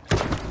you?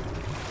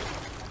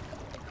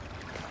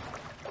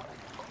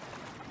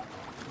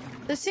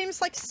 This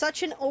seems like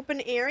such an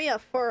open area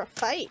for a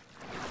fight.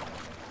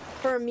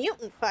 For a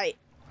mutant fight.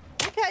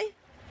 Okay.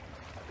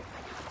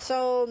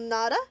 So,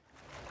 nada?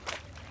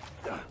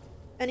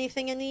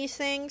 Anything in these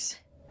things?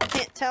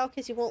 Can't tell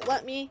because you won't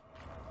let me.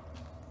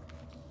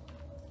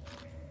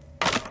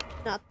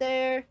 Not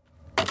there.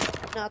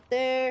 Not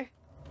there.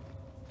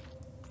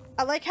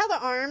 I like how the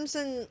arms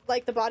and,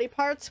 like, the body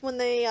parts when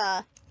they,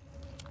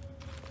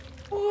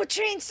 Ooh,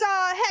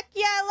 chainsaw! Heck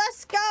yeah,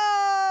 let's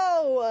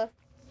go!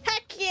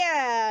 Heck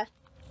yeah!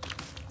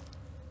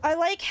 I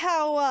like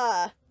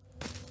how,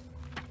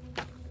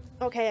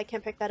 Okay, I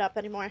can't pick that up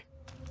anymore.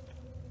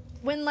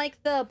 When,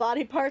 like, the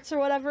body parts or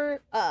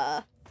whatever,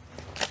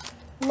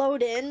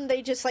 load in,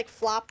 they just, like,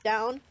 flop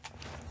down.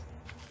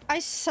 I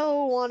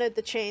so wanted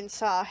the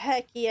chainsaw.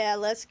 Heck yeah,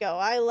 let's go.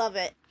 I love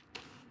it.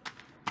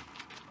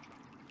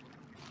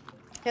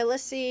 Okay,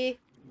 let's see.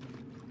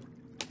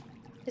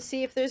 To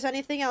see if there's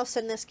anything else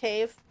in this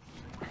cave.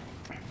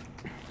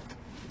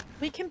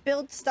 We can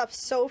build stuff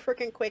so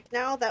freaking quick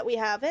now that we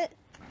have it.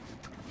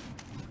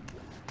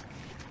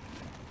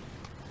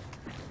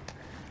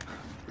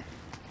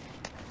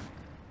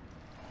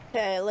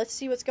 Okay, let's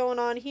see what's going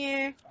on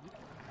here.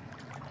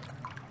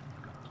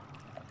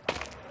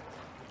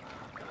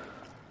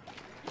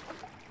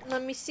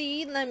 Let me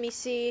see, let me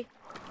see.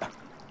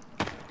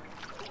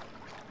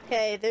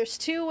 Okay, there's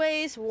 2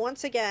 ways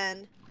once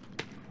again.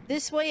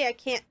 This way I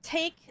can't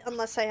take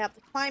unless I have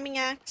the climbing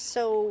axe,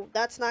 so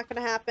that's not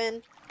gonna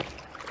happen.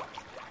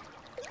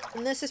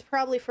 And this is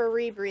probably for a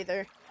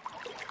rebreather,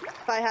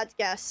 if I had to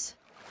guess.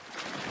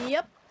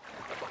 Yep.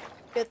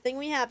 Good thing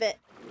we have it.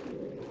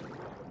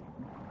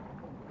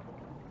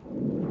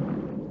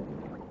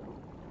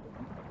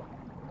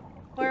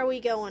 Where are we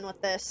going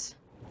with this?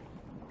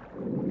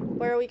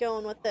 Where are we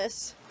going with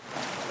this?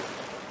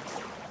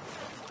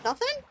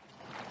 Nothing?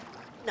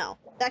 No,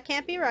 that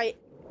can't be right.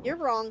 You're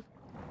wrong.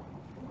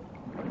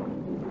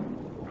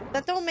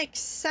 That don't make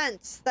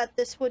sense that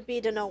this would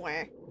be to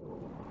nowhere.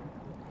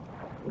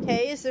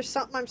 Okay, is there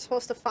something I'm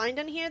supposed to find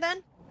in here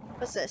then?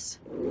 What's this?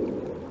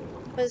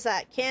 What is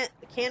that?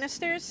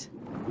 Canisters?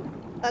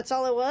 That's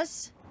all it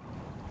was?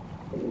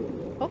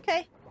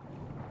 Okay.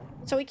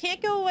 So we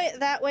can't go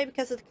that way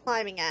because of the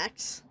climbing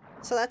axe.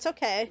 So that's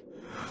okay.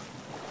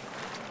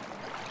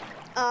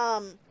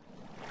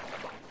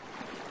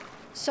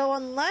 So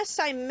unless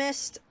I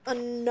missed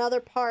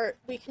another part,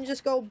 we can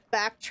just go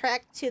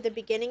backtrack to the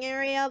beginning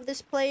area of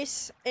this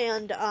place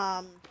and,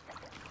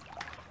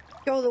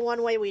 go the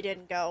one way we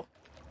didn't go.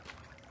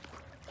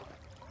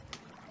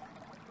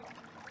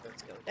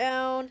 Let's go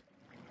down.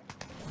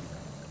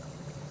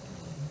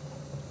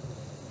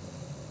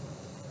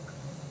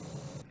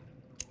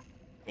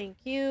 Thank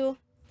you.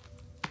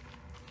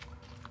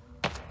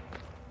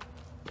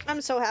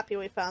 I'm so happy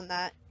we found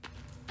that.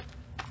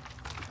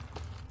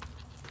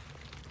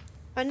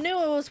 I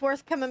knew it was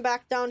worth coming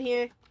back down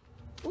here.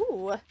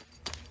 Ooh.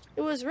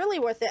 It was really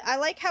worth it. I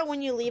like how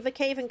when you leave a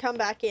cave and come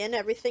back in,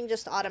 everything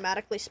just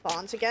automatically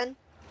spawns again.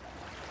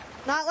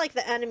 Not like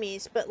the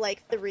enemies, but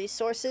like the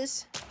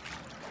resources.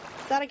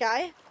 Is that a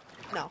guy?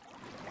 No.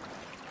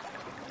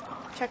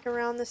 Check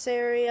around this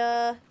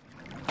area.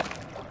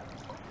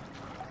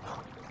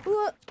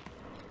 Ooh.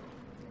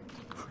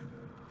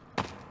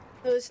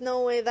 There's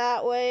no way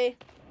that way.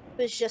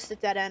 It was just a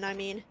dead end, I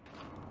mean.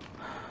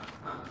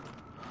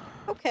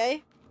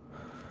 Okay.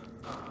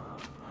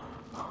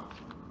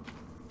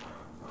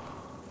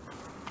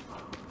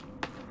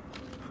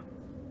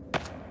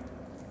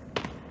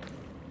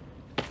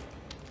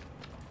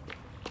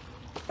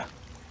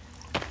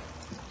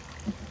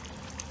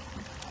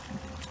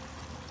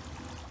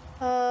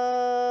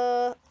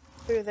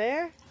 Through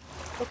there?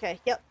 Okay,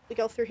 yep, we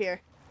go through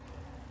here.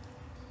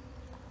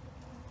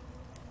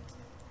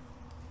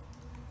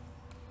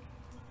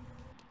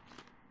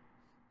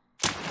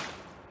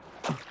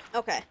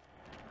 Okay.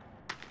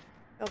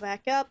 Go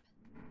back up.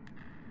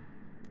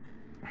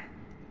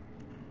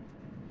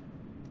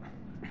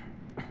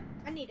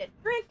 I need a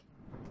drink.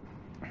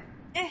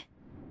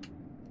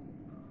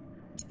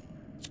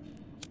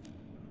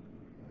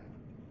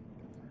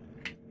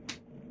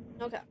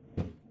 Okay.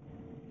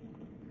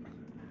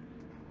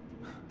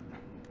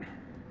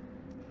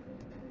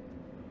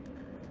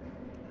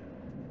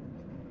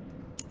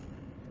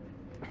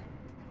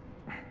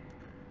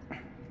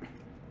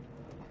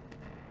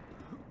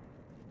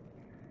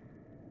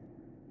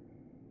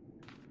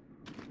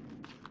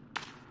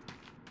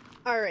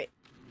 Alright.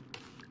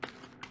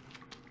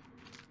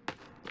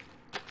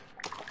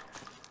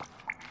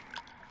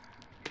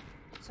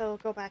 So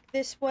go back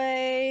this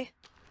way.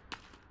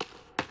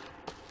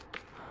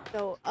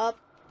 Go up.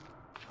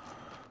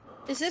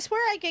 Is this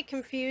where I get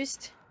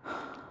confused?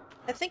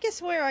 I think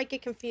it's where I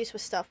get confused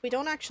with stuff. We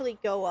don't actually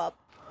go up.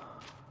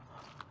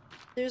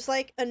 There's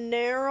like a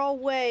narrow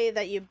way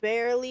that you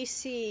barely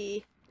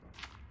see,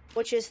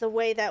 which is the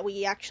way that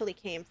we actually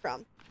came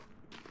from.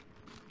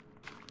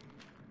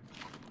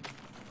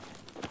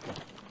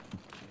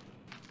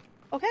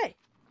 Okay.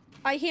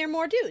 I hear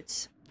more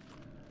dudes.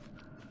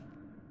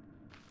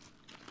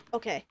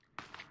 Okay.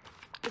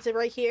 Is it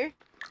right here?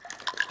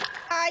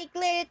 Hi,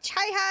 Glitch!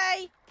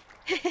 Hi,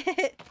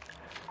 hi!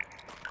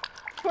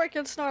 Twerk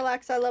and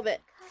Snorlax, I love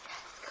it.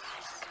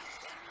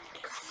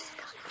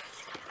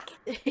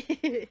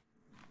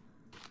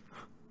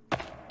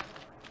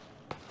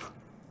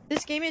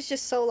 This game is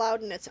just so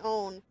loud in its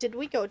own. Did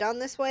we go down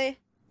this way?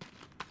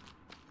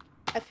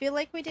 I feel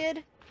like we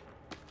did.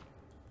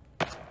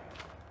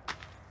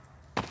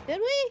 Did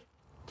we?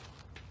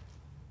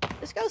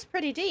 This goes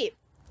pretty deep.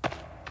 Let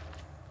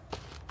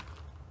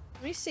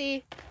me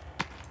see.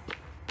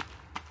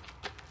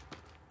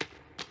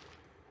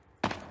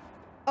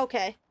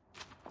 Okay.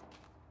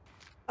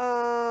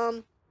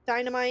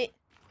 Dynamite.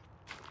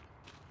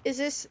 Is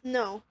this?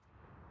 No.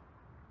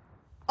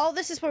 Oh,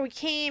 this is where we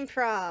came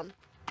from.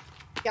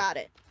 Got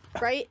it.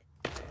 Right?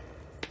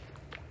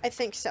 I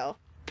think so.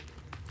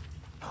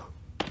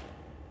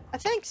 I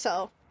think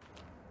so.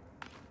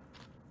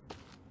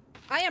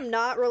 I am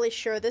not really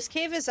sure. This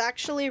cave is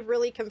actually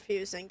really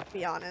confusing, to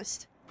be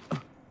honest.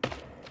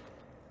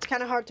 It's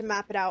kind of hard to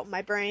map it out in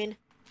my brain.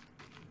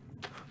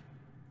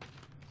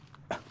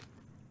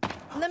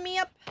 Let me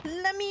up!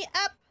 Let me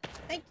up!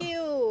 Thank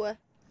you!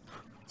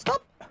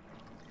 Stop!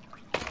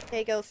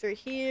 Okay, go through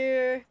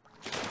here.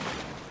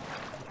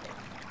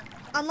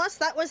 Unless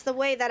that was the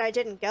way that I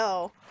didn't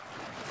go.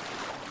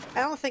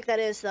 I don't think that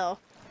is, though.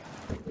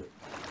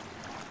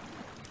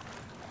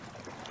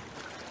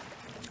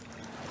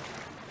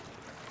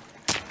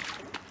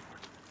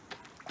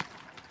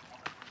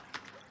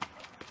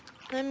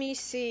 Let me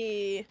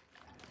see.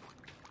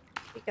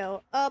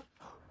 go up.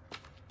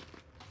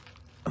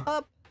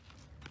 Up.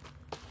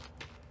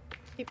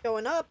 Keep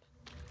going up.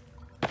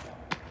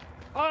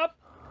 Up!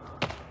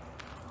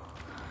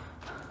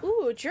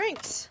 Ooh,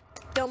 drinks.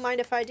 Don't mind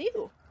if I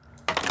do.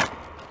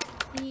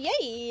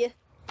 Yay!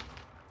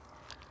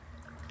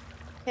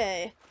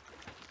 Okay.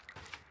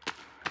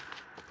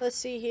 Let's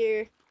see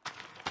here.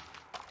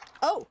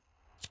 Oh!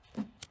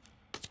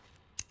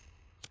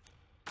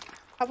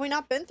 Have we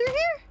not been through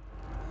here?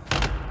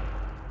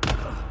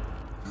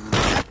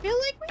 I feel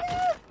like we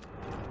have.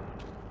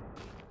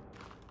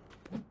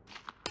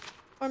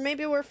 Or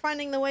maybe we're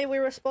finding the way we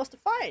were supposed to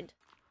find.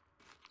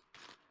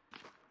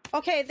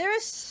 Okay, there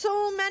is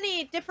so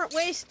many different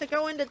ways to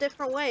go into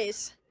different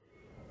ways.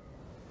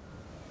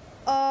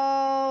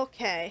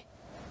 Okay.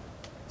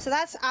 So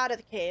that's out of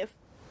the cave.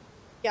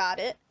 Got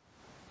it.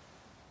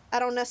 I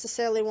don't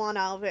necessarily want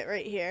out of it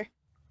right here.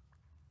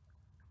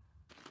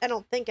 I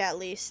don't think, at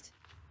least.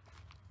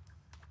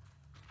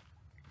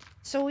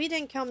 So we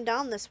didn't come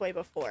down this way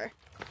before.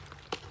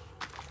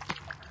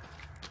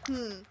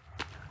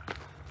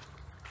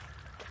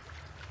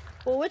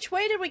 Well, which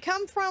way did we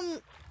come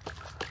from?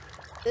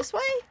 This way?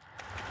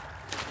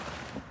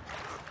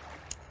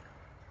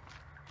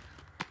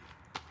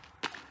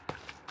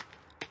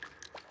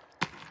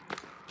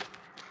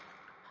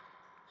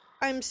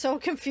 I'm so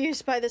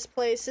confused by this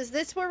place. Is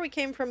this where we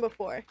came from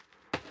before?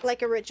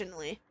 Like,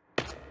 originally?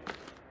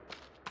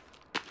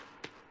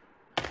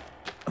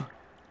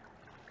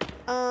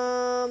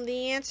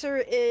 The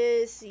answer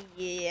is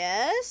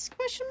yes?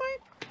 Question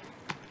mark?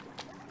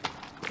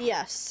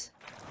 Yes.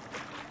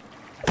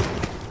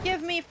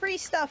 Give me free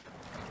stuff.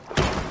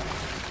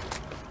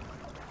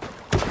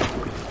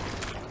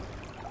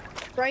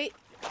 Right?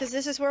 Because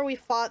this is where we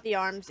fought the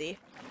Armsy.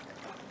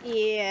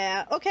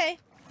 Yeah, okay.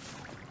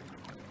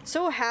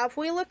 So have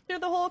we looked through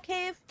the whole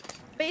cave?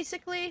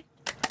 Basically?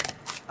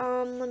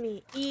 Let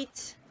me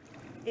eat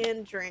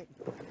and drink.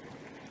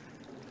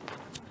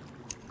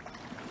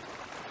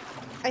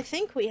 I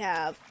think we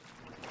have.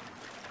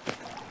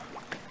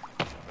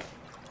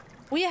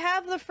 We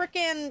have the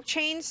frickin'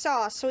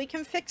 chainsaw, so we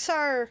can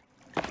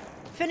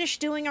finish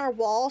doing our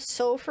wall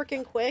so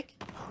frickin' quick.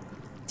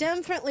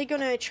 Definitely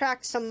gonna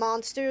attract some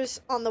monsters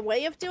on the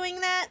way of doing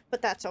that,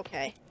 but that's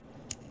okay.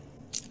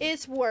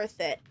 It's worth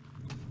it.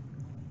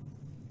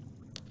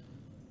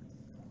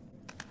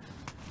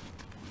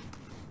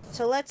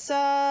 So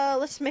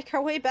let's make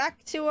our way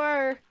back to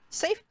our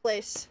safe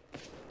place.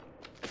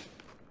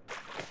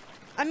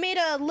 I made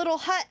a little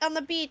hut on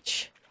the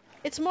beach.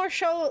 It's more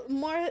so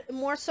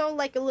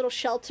like a little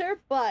shelter,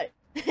 but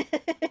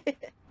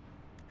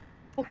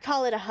we'll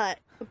call it a hut.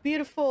 A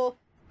beautiful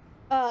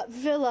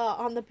villa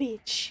on the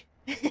beach.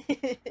 You're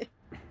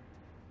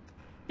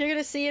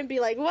gonna see and be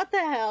like, what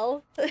the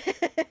hell?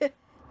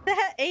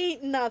 That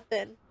ain't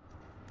nothing.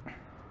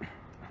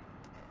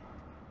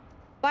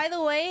 By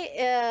the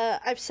way,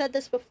 I've said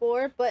this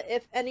before, but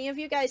if any of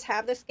you guys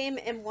have this game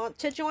and want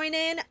to join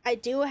in, I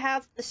do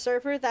have the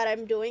server that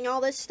I'm doing all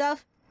this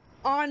stuff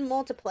on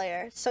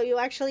multiplayer, so you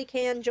actually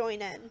can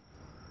join in.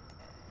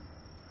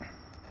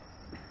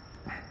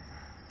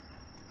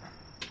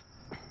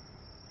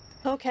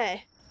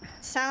 Okay.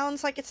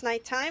 Sounds like it's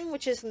nighttime,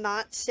 which is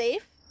not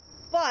safe,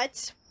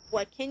 but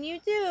what can you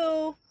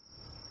do?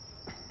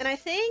 And I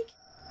think...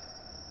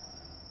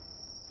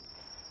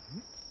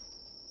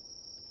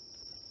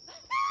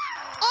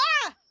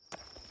 Ah!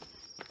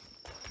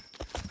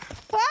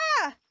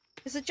 Ah!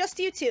 Is it just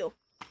you two?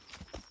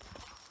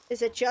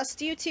 Is it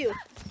just you two?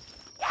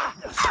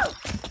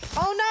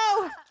 Oh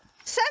no!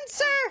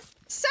 Sensor!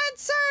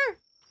 Sensor!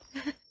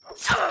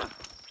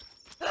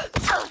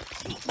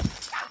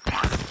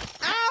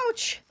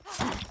 Ouch!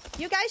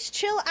 You guys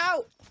chill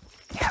out.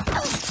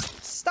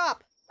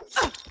 Stop.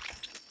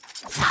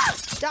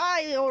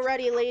 Die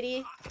already,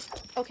 lady.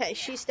 Okay,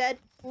 she's dead.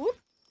 Whoop.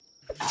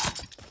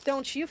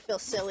 Don't you feel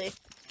silly.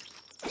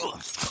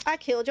 I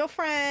killed your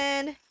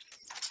friend.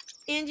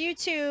 And you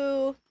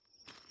too.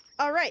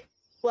 Alright.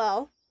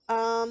 Well,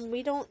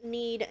 we don't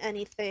need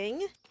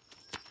anything.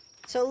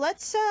 So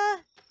let's,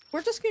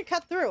 we're just gonna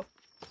cut through.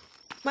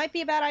 Might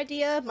be a bad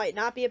idea, might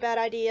not be a bad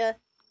idea.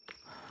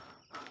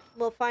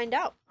 We'll find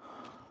out.